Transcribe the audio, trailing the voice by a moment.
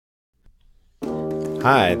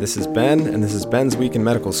Hi, this is Ben, and this is Ben's Week in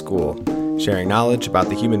Medical School, sharing knowledge about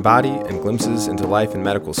the human body and glimpses into life in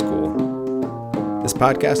medical school. This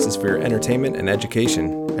podcast is for your entertainment and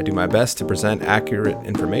education. I do my best to present accurate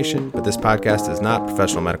information, but this podcast is not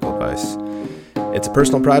professional medical advice. It's a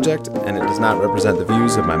personal project, and it does not represent the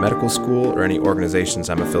views of my medical school or any organizations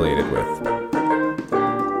I'm affiliated with.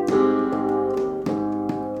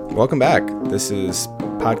 Welcome back. This is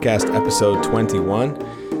podcast episode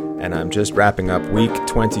 21, and I'm just wrapping up week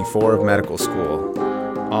 24 of medical school.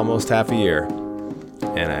 Almost half a year,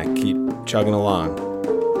 and I keep chugging along.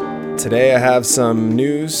 Today I have some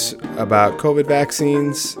news about COVID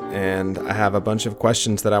vaccines, and I have a bunch of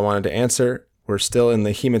questions that I wanted to answer. We're still in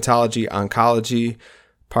the hematology oncology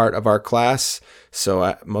part of our class,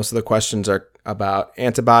 so most of the questions are about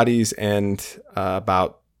antibodies and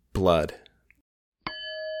about blood.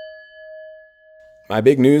 My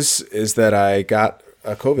big news is that I got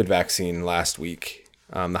a COVID vaccine last week.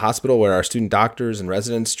 The hospital where our student doctors and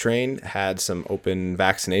residents train had some open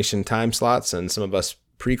vaccination time slots, and some of us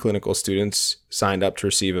preclinical students signed up to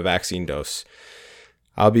receive a vaccine dose.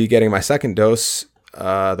 I'll be getting my second dose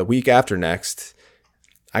the week after next.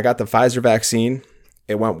 I got the Pfizer vaccine.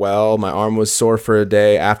 It went well. My arm was sore for a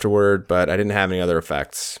day afterward, but I didn't have any other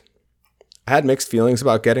effects. I had mixed feelings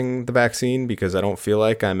about getting the vaccine because I don't feel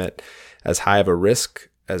like I'm at as high of a risk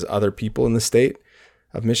as other people in the state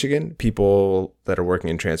of Michigan. People that are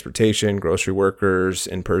working in transportation, grocery workers,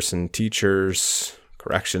 in-person teachers,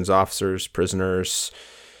 corrections officers, prisoners.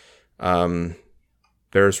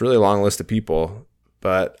 There's really a long list of people,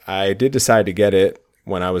 but I did decide to get it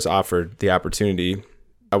when I was offered the opportunity.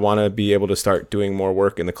 I want to be able to start doing more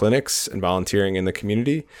work in the clinics and volunteering in the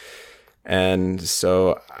community. And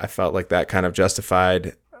so I felt like that kind of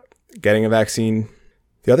justified getting a vaccine.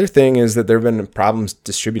 The other thing is that there have been problems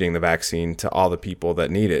distributing the vaccine to all the people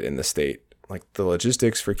that need it in the state. Like the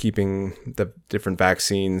logistics for keeping the different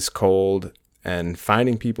vaccines cold and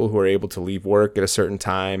finding people who are able to leave work at a certain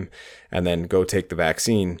time and then go take the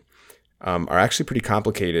vaccine are actually pretty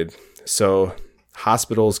complicated. So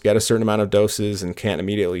hospitals get a certain amount of doses and can't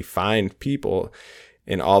immediately find people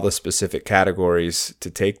in all the specific categories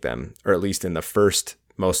to take them, or at least in the first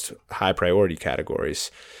most high priority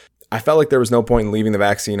categories. I felt like there was no point in leaving the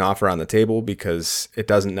vaccine offer on the table because it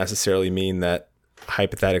doesn't necessarily mean that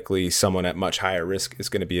hypothetically someone at much higher risk is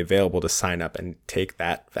going to be available to sign up and take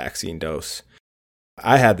that vaccine dose.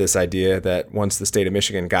 I had this idea that once the state of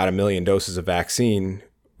Michigan got 1 million doses of vaccine,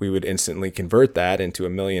 we would instantly convert that into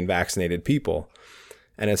 1 million vaccinated people.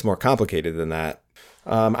 And it's more complicated than that.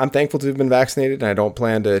 I'm thankful to have been vaccinated, and I don't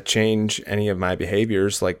plan to change any of my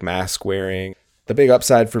behaviors like mask wearing. The big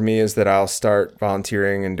upside for me is that I'll start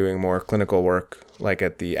volunteering and doing more clinical work, like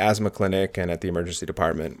at the asthma clinic and at the emergency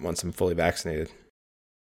department once I'm fully vaccinated.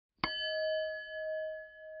 I'm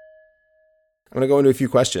going to go into a few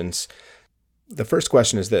questions. The first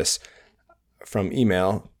question is this, from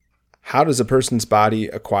email: how does a person's body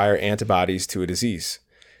acquire antibodies to a disease?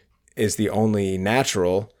 Is the only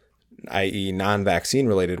natural, i.e. non-vaccine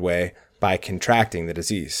related way, by contracting the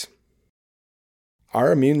disease?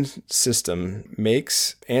 Our immune system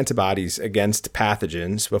makes antibodies against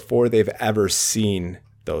pathogens before they've ever seen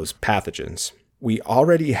those pathogens. We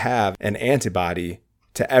already have an antibody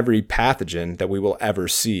to every pathogen that we will ever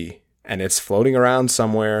see, and it's floating around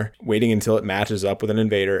somewhere, waiting until it matches up with an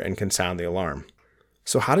invader and can sound the alarm.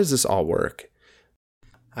 So how does this all work?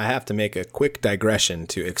 I have to make a quick digression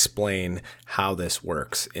to explain how this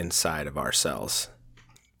works inside of our cells.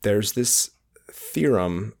 There's this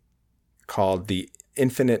theorem called the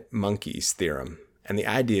infinite monkeys theorem. And the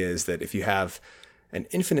idea is that if you have an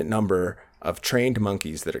infinite number of trained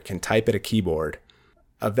monkeys that can type at a keyboard,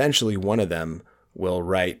 eventually one of them will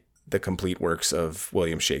write the complete works of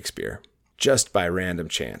William Shakespeare, just by random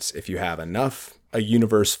chance. If you have enough, a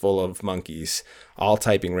universe full of monkeys all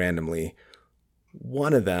typing randomly,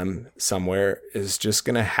 one of them somewhere is just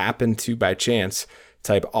going to happen to, by chance,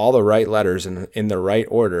 type all the right letters in the right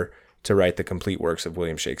order to write the complete works of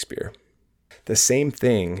William Shakespeare. The same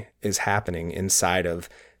thing is happening inside of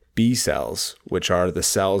B cells, which are the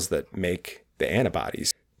cells that make the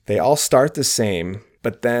antibodies. They all start the same,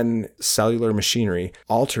 but then cellular machinery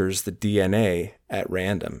alters the DNA at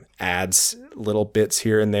random, adds little bits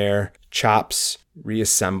here and there, chops,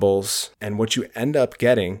 reassembles, and what you end up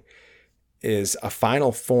getting is a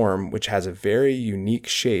final form which has a very unique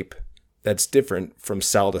shape that's different from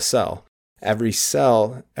cell to cell. Every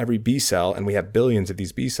cell, every B cell, and we have billions of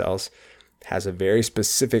these B cells, has a very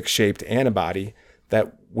specific shaped antibody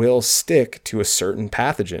that will stick to a certain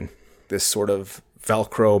pathogen. This sort of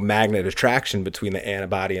Velcro magnet attraction between the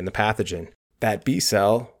antibody and the pathogen. That B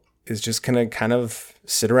cell is just going to kind of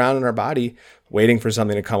sit around in our body waiting for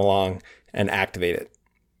something to come along and activate it.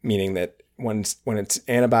 Meaning that when its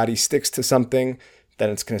antibody sticks to something, then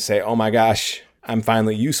it's going to say, oh my gosh, I'm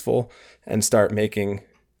finally useful, and start making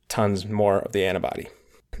tons more of the antibody.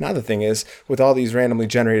 Now the thing is, with all these randomly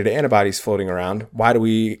generated antibodies floating around, why do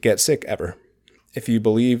we get sick ever? If you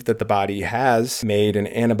believe that the body has made an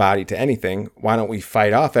antibody to anything, why don't we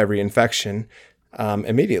fight off every infection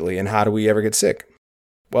immediately? And how do we ever get sick?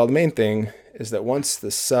 Well, the main thing is that once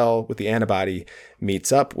the cell with the antibody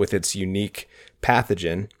meets up with its unique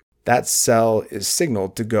pathogen, that cell is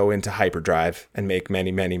signaled to go into hyperdrive and make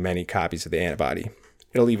many, many, many copies of the antibody.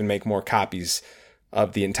 It'll even make more copies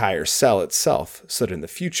of the entire cell itself, so that in the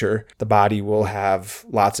future, the body will have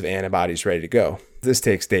lots of antibodies ready to go. This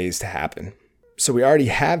takes days to happen. So we already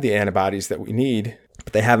have the antibodies that we need,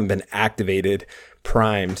 but they haven't been activated,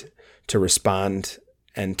 primed to respond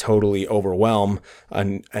and totally overwhelm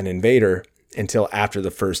an invader until after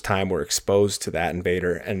the first time we're exposed to that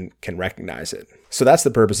invader and can recognize it. So that's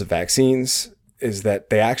the purpose of vaccines, is that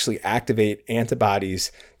they actually activate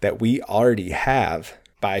antibodies that we already have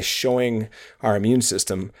by showing our immune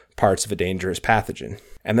system parts of a dangerous pathogen.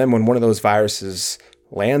 And then when one of those viruses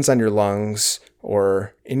lands on your lungs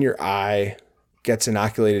or in your eye, gets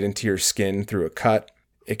inoculated into your skin through a cut,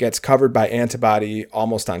 it gets covered by antibody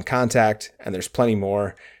almost on contact, and there's plenty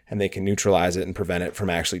more, and they can neutralize it and prevent it from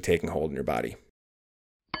actually taking hold in your body.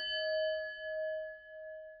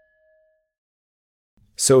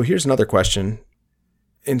 So here's another question.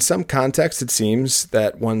 In some contexts, it seems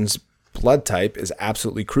that one's blood type is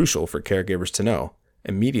absolutely crucial for caregivers to know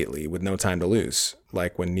immediately with no time to lose,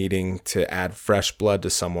 like when needing to add fresh blood to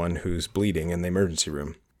someone who's bleeding in the emergency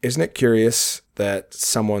room. Isn't it curious that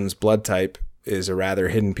someone's blood type is a rather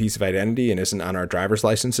hidden piece of identity and isn't on our driver's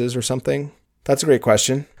licenses or something? That's a great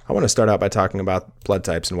question. I want to start out by talking about blood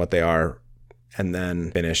types and what they are, and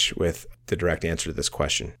then finish with the direct answer to this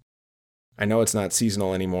question. I know it's not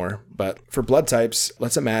seasonal anymore, but for blood types,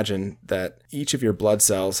 let's imagine that each of your blood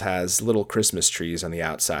cells has little Christmas trees on the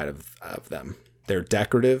outside of them. They're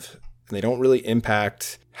decorative, and they don't really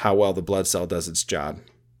impact how well the blood cell does its job,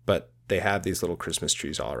 but they have these little Christmas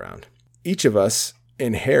trees all around. Each of us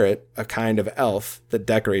inherit a kind of elf that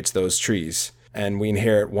decorates those trees, and we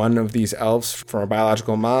inherit one of these elves from our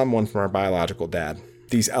biological mom, one from our biological dad.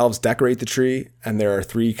 These elves decorate the tree, and there are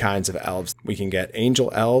 3 kinds of elves. We can get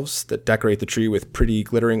angel elves that decorate the tree with pretty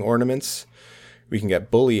glittering ornaments. We can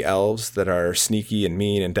get bully elves that are sneaky and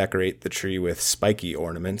mean and decorate the tree with spiky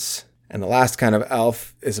ornaments. And the last kind of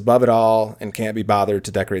elf is above it all and can't be bothered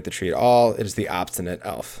to decorate the tree at all. It is the obstinate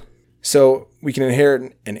elf. So we can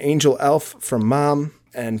inherit an angel elf from mom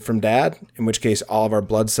and from dad, in which case all of our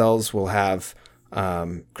blood cells will have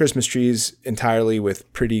Christmas trees entirely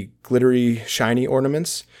with pretty glittery, shiny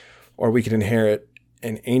ornaments. Or we could inherit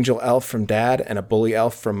an angel elf from dad and a bully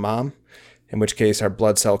elf from mom, in which case our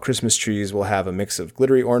blood cell Christmas trees will have a mix of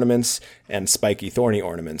glittery ornaments and spiky, thorny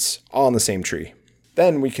ornaments, all in the same tree.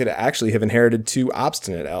 Then we could actually have inherited 2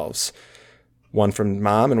 obstinate elves, one from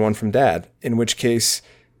mom and one from dad, in which case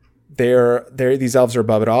these elves are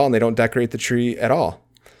above it all and they don't decorate the tree at all.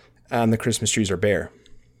 And the Christmas trees are bare.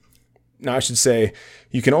 Now, I should say,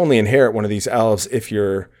 you can only inherit one of these elves if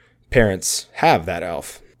your parents have that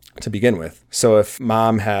elf to begin with. So if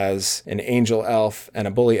mom has an angel elf and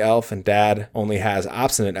a bully elf and dad only has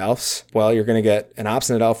obstinate elves, well, you're going to get an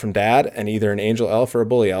obstinate elf from dad and either an angel elf or a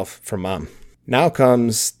bully elf from mom. Now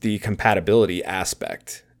comes the compatibility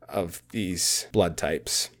aspect of these blood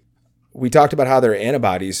types. We talked about how there are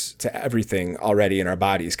antibodies to everything already in our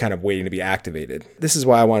bodies, kind of waiting to be activated. This is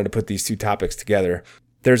why I wanted to put these 2 topics together.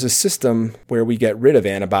 There's a system where we get rid of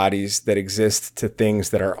antibodies that exist to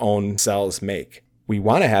things that our own cells make. We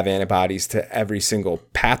want to have antibodies to every single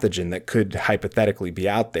pathogen that could hypothetically be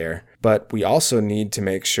out there, but we also need to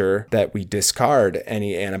make sure that we discard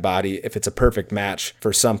any antibody if it's a perfect match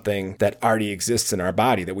for something that already exists in our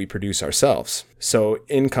body that we produce ourselves. So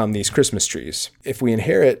in come these Christmas trees. If we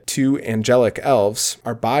inherit 2 angelic elves,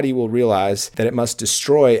 our body will realize that it must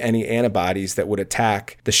destroy any antibodies that would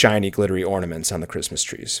attack the shiny, glittery ornaments on the Christmas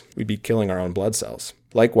trees. We'd be killing our own blood cells.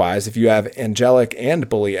 Likewise, if you have angelic and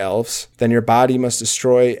bully elves, then your body must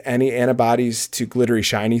destroy any antibodies to glittery,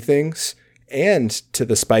 shiny things and to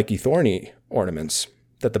the spiky, thorny ornaments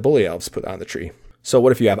that the bully elves put on the tree. So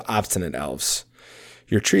what if you have obstinate elves?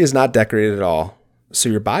 Your tree is not decorated at all, so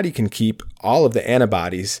your body can keep all of the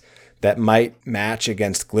antibodies that might match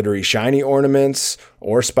against glittery, shiny ornaments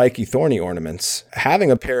or spiky, thorny ornaments.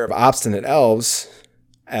 Having a pair of obstinate elves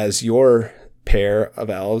as your pair of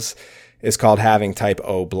elves is called having type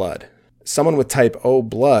O blood. Someone with type O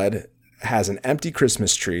blood has an empty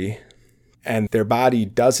Christmas tree and their body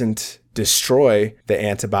doesn't destroy the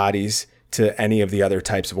antibodies to any of the other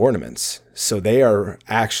types of ornaments. So they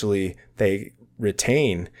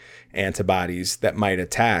retain antibodies that might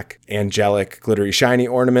attack angelic, glittery, shiny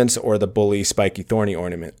ornaments or the bully, spiky, thorny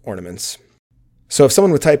ornaments. So if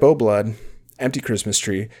someone with type O blood, empty Christmas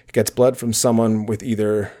tree, gets blood from someone with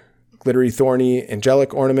either glittery, thorny,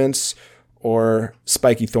 angelic ornaments or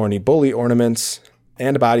spiky, thorny, bully ornaments,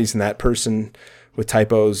 antibodies in that person with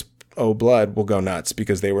type O blood will go nuts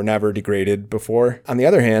because they were never degraded before. On the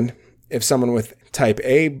other hand, if someone with type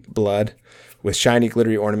A blood with shiny,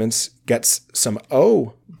 glittery ornaments gets some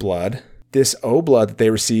O blood, this O blood that they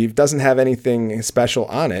receive doesn't have anything special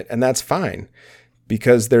on it, and that's fine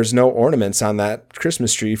because there's no ornaments on that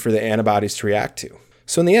Christmas tree for the antibodies to react to.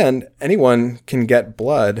 So in the end, anyone can get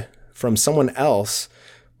blood from someone else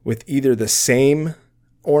with either the same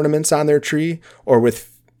ornaments on their tree or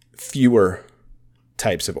with fewer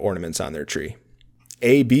types of ornaments on their tree.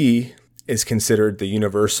 AB is considered the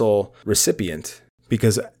universal recipient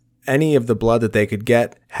because any of the blood that they could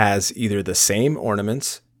get has either the same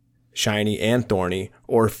ornaments, shiny and thorny,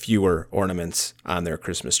 or fewer ornaments on their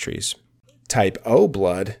Christmas trees. Type O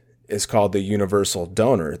blood is called the universal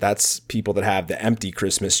donor. That's people that have the empty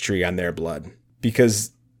Christmas tree on their blood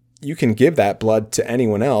because you can give that blood to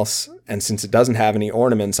anyone else, and since it doesn't have any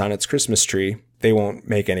ornaments on its Christmas tree, they won't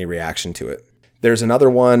make any reaction to it. There's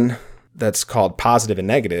another one that's called positive and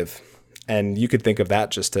negative, and you could think of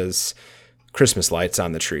that just as Christmas lights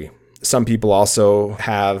on the tree. Some people also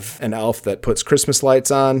have an elf that puts Christmas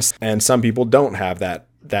lights on, and some people don't have that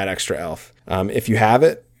extra elf. If you have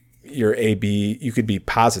it, you're AB, you could be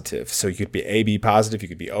positive. So you could be AB positive, you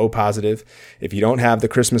could be O positive. If you don't have the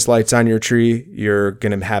Christmas lights on your tree, you're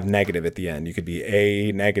going to have negative at the end. You could be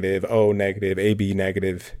A negative, O negative, AB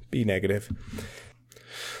negative, B negative.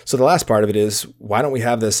 So the last part of it is, why don't we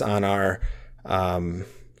have this on our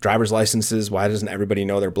driver's licenses? Why doesn't everybody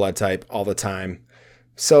know their blood type all the time?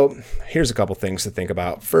 So here's a couple things to think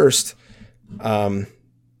about. First,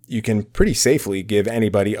 you can pretty safely give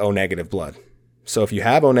anybody O negative blood. So if you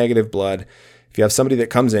have O negative blood, if you have somebody that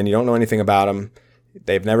comes in, you don't know anything about them,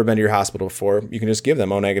 they've never been to your hospital before, you can just give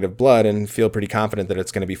them O negative blood and feel pretty confident that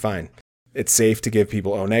it's going to be fine. It's safe to give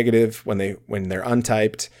people O negative when they're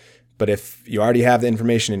untyped, but if you already have the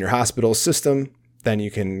information in your hospital system, then you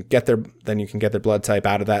can get their blood type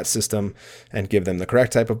out of that system and give them the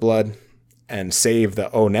correct type of blood and save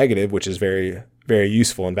the O negative, which is very, very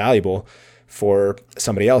useful and valuable for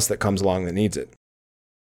somebody else that comes along that needs it.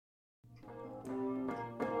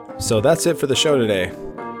 So that's it for the show today.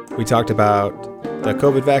 We talked about the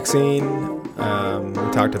COVID vaccine,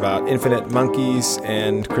 we talked about infinite monkeys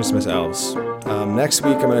and Christmas elves. Next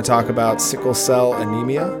week, I'm going to talk about sickle cell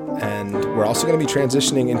anemia, and we're also going to be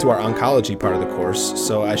transitioning into our oncology part of the course,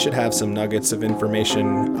 so I should have some nuggets of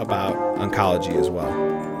information about oncology as well.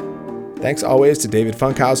 Thanks always to David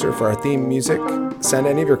Funkhauser for our theme music. Send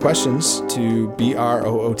any of your questions to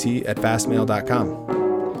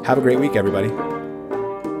broot@fastmail.com. Have a great week, everybody.